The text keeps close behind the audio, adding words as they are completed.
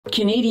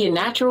Canadian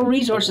Natural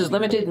Resources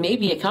Ltd may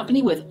be a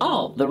company with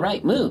all the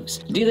right moves.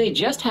 Do they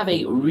just have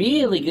a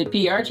really good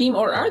PR team,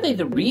 or are they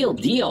the real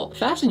deal?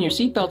 Fasten your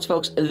seatbelts,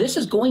 folks. This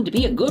is going to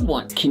be a good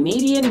one.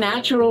 Canadian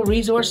Natural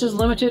Resources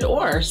Ltd,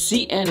 or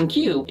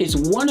CNQ,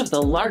 is one of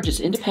the largest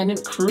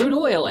independent crude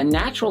oil and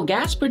natural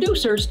gas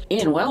producers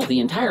in, well, the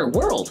entire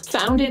world.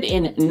 Founded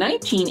in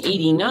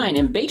 1989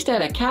 and based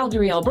out of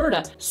Calgary,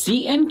 Alberta,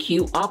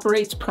 CNQ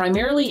operates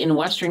primarily in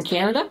Western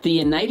Canada, the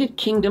United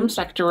Kingdom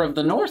sector of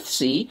the North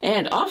Sea,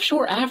 and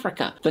offshore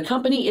Africa. The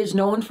company is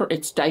known for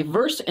its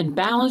diverse and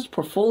balanced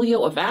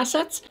portfolio of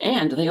assets,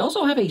 and they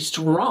also have a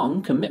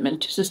strong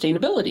commitment to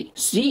sustainability.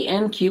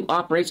 CNQ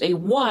operates a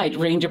wide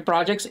range of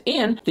projects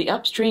in the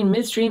upstream,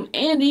 midstream,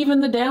 and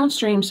even the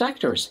downstream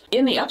sectors.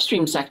 In the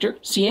upstream sector,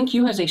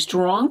 CNQ has a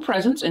strong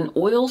presence in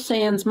oil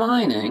sands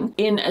mining,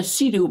 in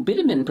aceto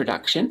bitumen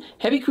production,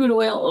 heavy crude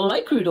oil,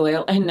 light crude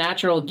oil, and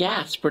natural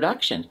gas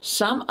production.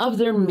 Some of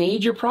their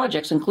major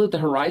projects include the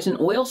Horizon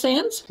Oil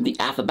Sands, the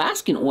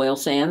Athabascan Oil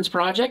Sands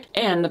project,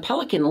 and the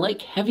Pelican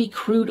Lake Heavy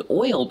Crude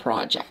Oil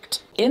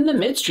project. In the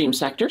midstream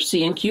sector,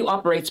 CNQ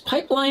operates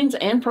pipelines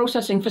and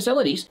processing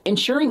facilities,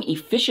 ensuring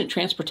efficient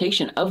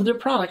transportation of their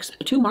products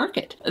to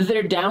market.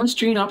 Their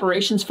downstream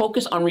operations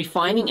focus on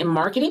refining and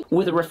marketing,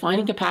 with a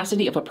refining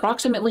capacity of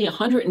approximately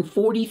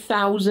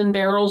 140,000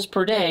 barrels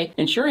per day,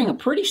 ensuring a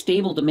pretty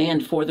stable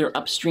demand for their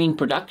upstream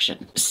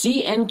production.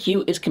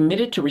 CNQ is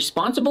committed to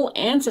responsible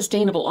and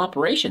sustainable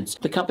operations.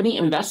 The company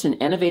invests in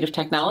innovative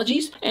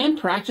technologies and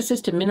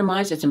practices to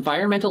minimize its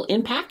environmental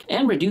impact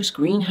and reduce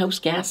greenhouse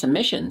gas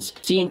emissions.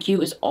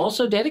 CNQ is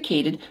also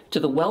dedicated to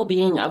the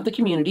well-being of the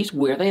communities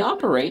where they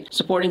operate,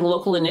 supporting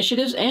local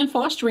initiatives and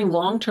fostering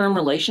long-term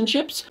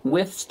relationships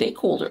with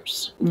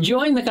stakeholders.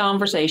 Join the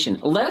conversation.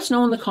 Let us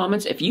know in the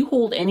comments if you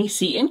hold any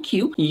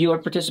CNQ. Your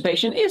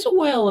participation is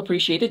well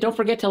appreciated. Don't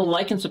forget to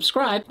like and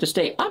subscribe to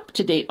stay up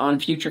to date on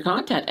future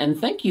content, and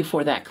thank you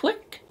for that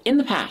click. In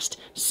the past,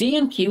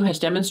 CNQ has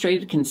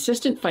demonstrated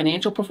consistent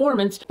financial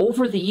performance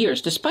over the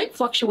years, despite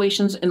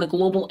fluctuations in the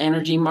global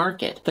energy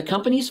market. The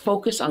company's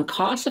focus on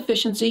cost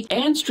efficiency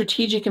and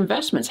strategic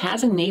investments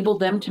has enabled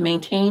them to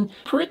maintain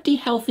pretty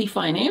healthy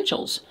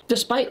financials.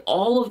 Despite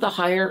all of the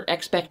higher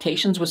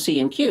expectations with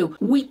CNQ,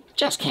 we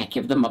just can't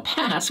give them a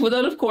pass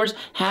without, of course,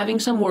 having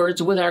some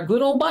words with our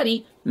good old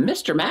buddy,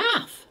 Mr.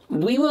 Math.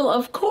 We will,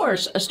 of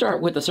course,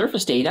 start with the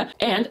surface data,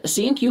 and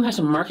CNQ has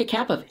a market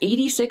cap of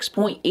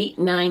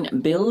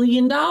 $86.89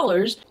 billion,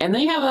 and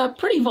they have a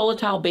pretty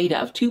volatile beta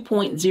of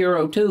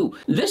 2.02.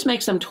 This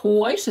makes them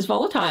twice as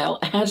volatile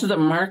as the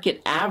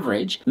market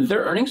average.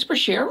 Their earnings per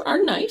share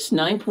are nice,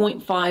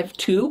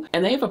 9.52,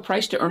 and they have a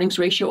price to earnings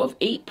ratio of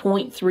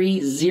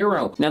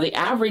 8.30. Now, the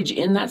average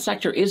in that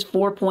sector is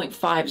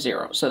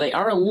 4.50, so they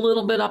are a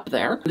little bit up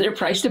there. Their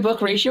price to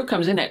book ratio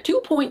comes in at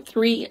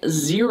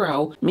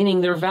 2.30,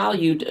 meaning they're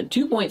valued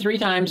 2.3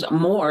 times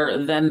more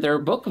than their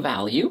book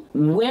value.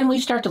 When we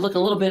start to look a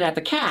little bit at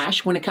the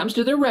cash, when it comes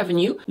to their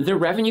revenue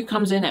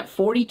comes in at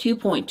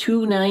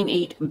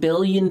 $42.298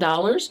 billion,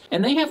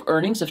 and they have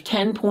earnings of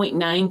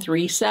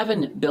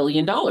 $10.937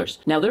 billion.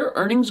 Now, their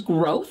earnings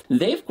growth,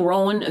 they've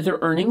grown their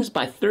earnings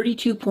by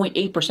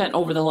 32.8%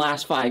 over the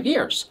last 5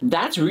 years.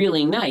 That's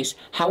really nice.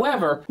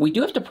 However, we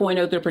do have to point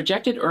out their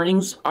projected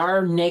earnings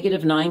are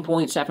negative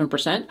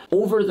 9.7%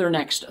 over their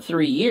next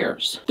 3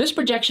 years. This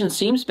projection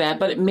seems bad,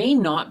 but it may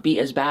not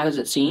be as bad as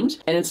it seems,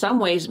 and in some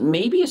ways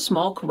maybe a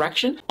small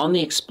correction on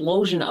the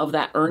explosion of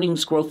that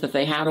earnings growth that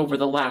they had over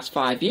the last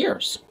 5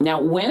 years. Now,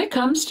 when it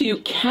comes to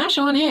cash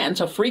on hand,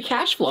 so free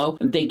cash flow,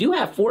 they do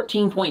have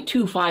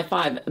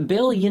 $14.255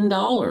 billion.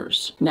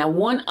 Now,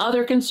 one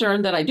other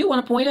concern that I do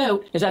want to point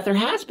out is that there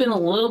has been a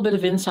little bit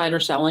of insider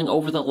selling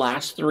over the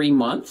last 3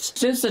 months.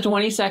 Since the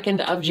 22nd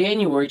of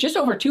January, just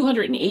over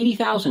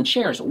 280,000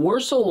 shares were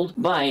sold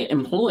by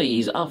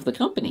employees of the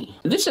company.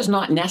 This does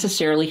not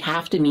necessarily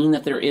have to mean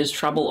that there is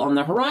trouble on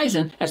the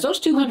horizon, as those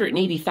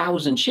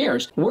 280,000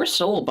 shares were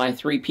sold by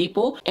 3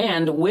 people,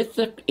 and with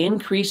the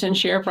increase in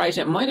share price,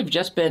 it might have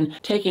just been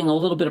taking a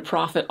little bit of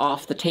profit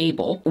off the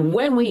table.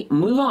 When we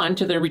move on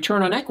to their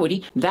return on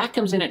equity, that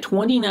comes in at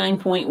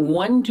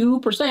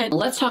 29.12%.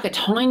 Let's talk a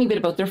tiny bit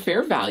about their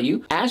fair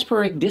value. As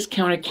per a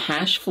discounted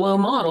cash flow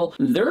model,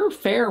 their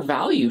fair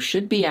value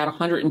should be at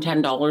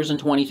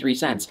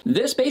 $110.23.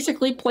 This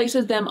basically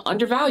places them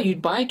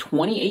undervalued by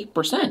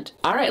 28%.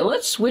 All right,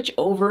 let's switch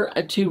over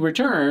to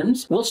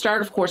returns. We'll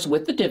start, of course,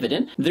 with the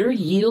dividend. Their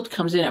yield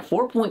comes in at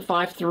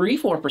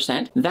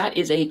 4.534%. That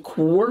is a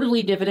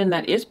quarterly dividend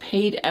that is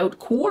paid out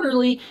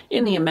quarterly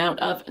in the amount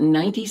of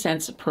 90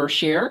 cents per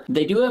share.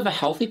 They do have a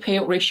healthy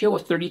payout ratio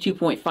of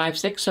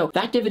 32.56, so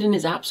that dividend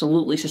is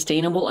absolutely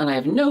sustainable, and I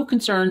have no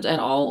concerns at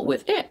all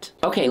with it.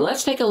 Okay,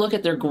 let's take a look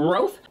at their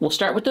growth. We'll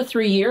start with the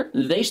 3-year.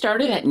 They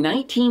started at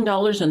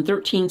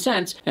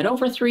 $19.13, and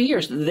over 3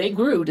 years, they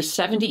grew to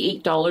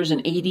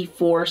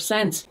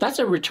 $78.84. That's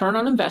a return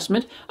on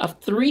investment of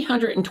 3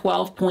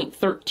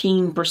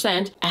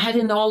 312.13%. Add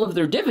in all of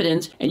their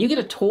dividends, and you get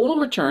a total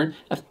return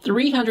of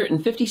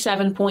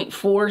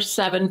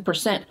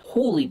 357.47%.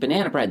 Holy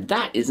banana bread,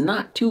 that is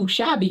not too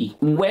shabby.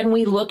 When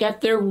we look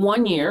at their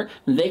 1 year,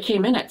 they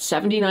came in at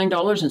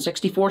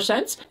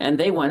 $79.64, and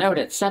they went out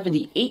at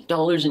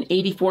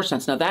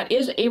 $78.84. Now, that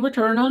is a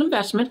return on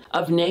investment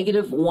of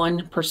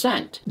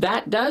 -1%.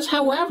 That does,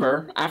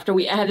 however, after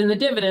we add in the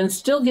dividends,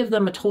 still give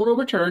them a total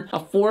return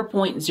of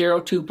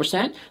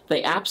 4.02%.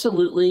 They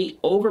absolutely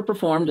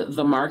overperformed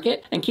the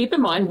market. And keep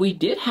in mind, we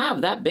did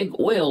have that big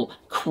oil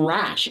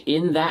crash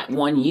in that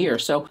 1 year.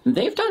 So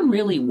they've done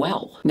really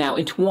well. Now,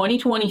 in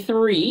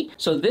 2023,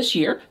 so this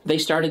year, they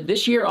started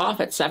this year off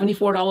at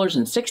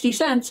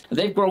 $74.60.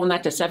 They've grown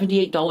that to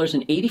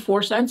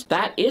 $78.84.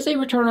 That is a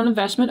return on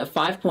investment of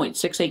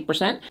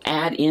 5.68%.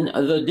 Add in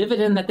the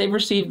dividend that they've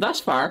received thus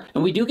far,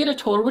 and we do get a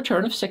total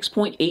return of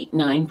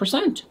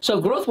 6.89%.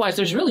 So growth-wise,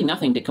 there's really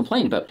nothing to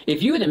complain about.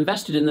 If you had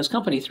invested in this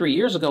company 3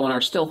 years ago and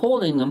are still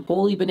holding them,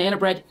 holy banana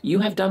bread, you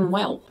have done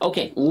well.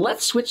 Okay,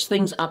 let's switch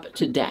things up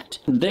to debt.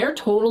 Their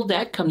total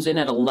debt comes in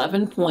at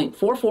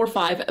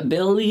 $11.445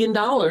 billion,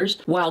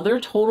 while their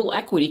total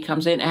equity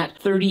comes in at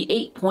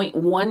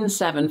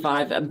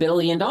 $38.175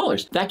 billion.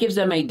 That gives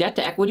them a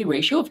debt-to-equity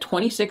ratio of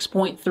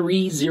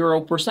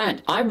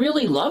 26.30%. I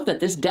really love that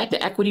this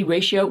debt-to-equity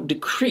ratio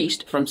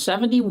decreased from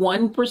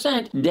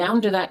 71%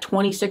 down to that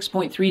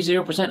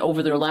 26.30%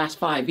 over their last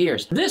 5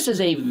 years. This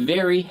is a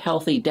very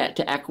healthy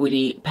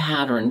debt-to-equity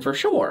pattern for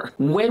sure.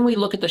 When we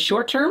look at the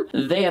short term,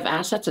 they have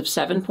assets of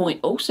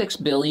 $7.06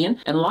 billion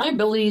and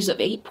liabilities of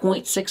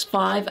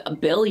 $8.65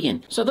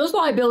 billion. So those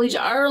liabilities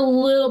are a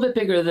little bit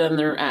bigger than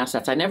their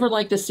assets. I never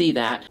like to see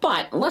that,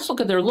 but let's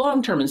look at their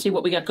long term and see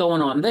what we got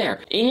going on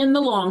there. In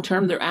the long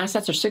term, their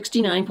assets are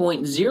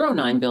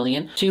 $69.09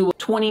 billion to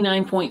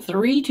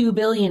 $29.32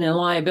 billion in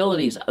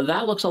liabilities.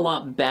 That looks a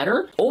lot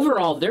better.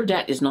 Overall, their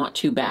debt is not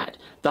too bad.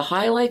 The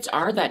highlights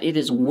are that it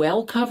is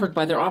well covered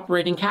by their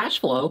operating cash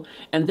flow,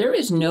 and there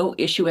is no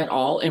issue at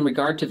all in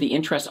regard to the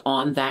interest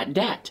on that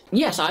debt.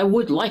 Yes, I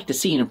would like to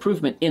see an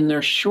improvement in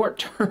their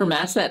short-term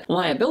asset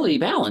liability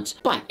balance,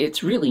 but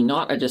it's really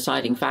not a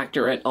deciding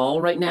factor at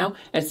all right now,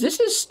 as this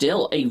is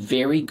still a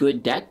very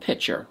good debt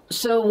picture.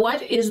 So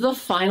what is the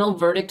final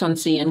verdict on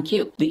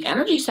CNQ? The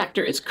energy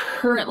sector is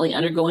currently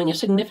undergoing a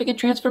significant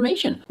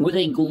transformation with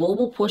a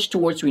global push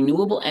towards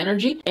renewable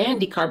energy and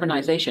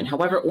decarbonization.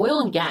 However, oil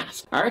and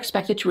gas are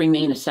expected to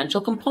remain essential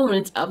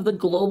components of the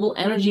global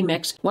energy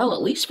mix, well,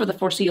 at least for the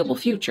foreseeable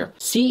future.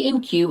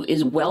 CNQ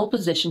is well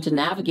positioned to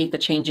navigate the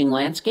changing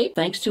landscape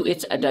thanks to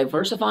its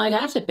diversified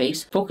asset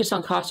base, focus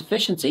on cost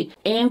efficiency,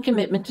 and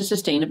commitment to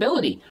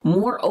sustainability.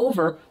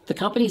 Moreover, the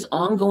company's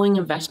ongoing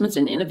investments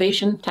in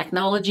innovation,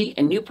 technology,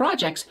 and new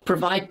projects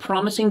provide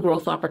promising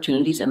growth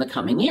opportunities in the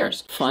coming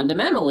years.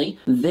 Fundamentally,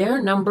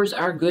 their numbers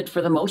are good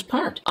for the most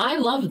part. I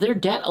love their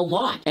debt a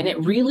lot, and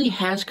it really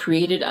has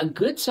created a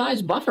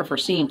good-sized buffer for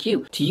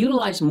CNQ to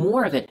utilize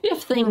more of it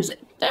if things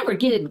ever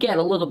get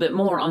a little bit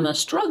more on the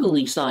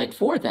struggly side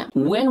for them.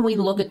 When we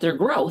look at their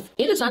growth,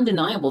 it is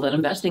undeniable that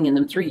investing in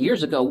them 3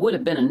 years ago would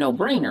have been a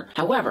no-brainer.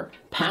 However,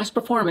 past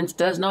performance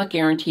does not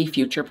guarantee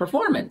future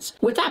performance.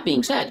 With that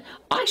being said,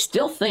 I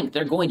still think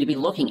they're going to be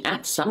looking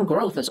at some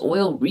growth as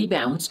oil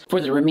rebounds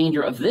for the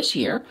remainder of this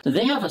year.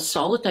 They have a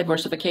solid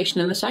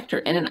diversification in the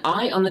sector and an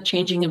eye on the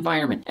changing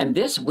environment, and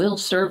this will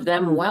serve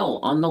them well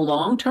on the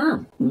long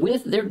term.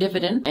 With their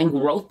dividend and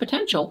growth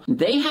potential,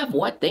 they have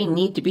what they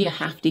need to be a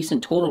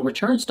half-decent total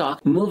return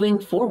stock moving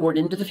forward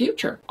into the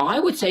future. I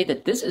would say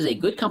that this is a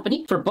good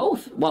company for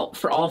both, well,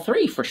 for all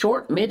three, for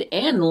short, mid,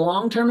 and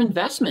long-term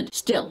investment.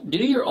 Still, do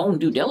your own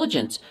due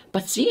diligence,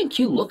 but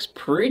CNQ looks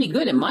pretty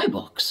good in my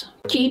books.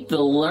 Keep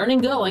the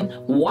learning going.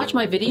 Watch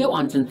my video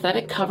on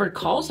synthetic covered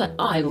calls that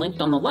I linked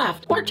on the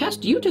left, or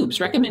test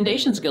YouTube's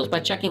recommendation skills by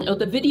checking out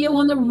the video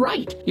on the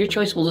right. Your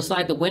choice will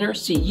decide the winner.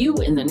 See you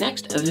in the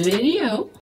next video.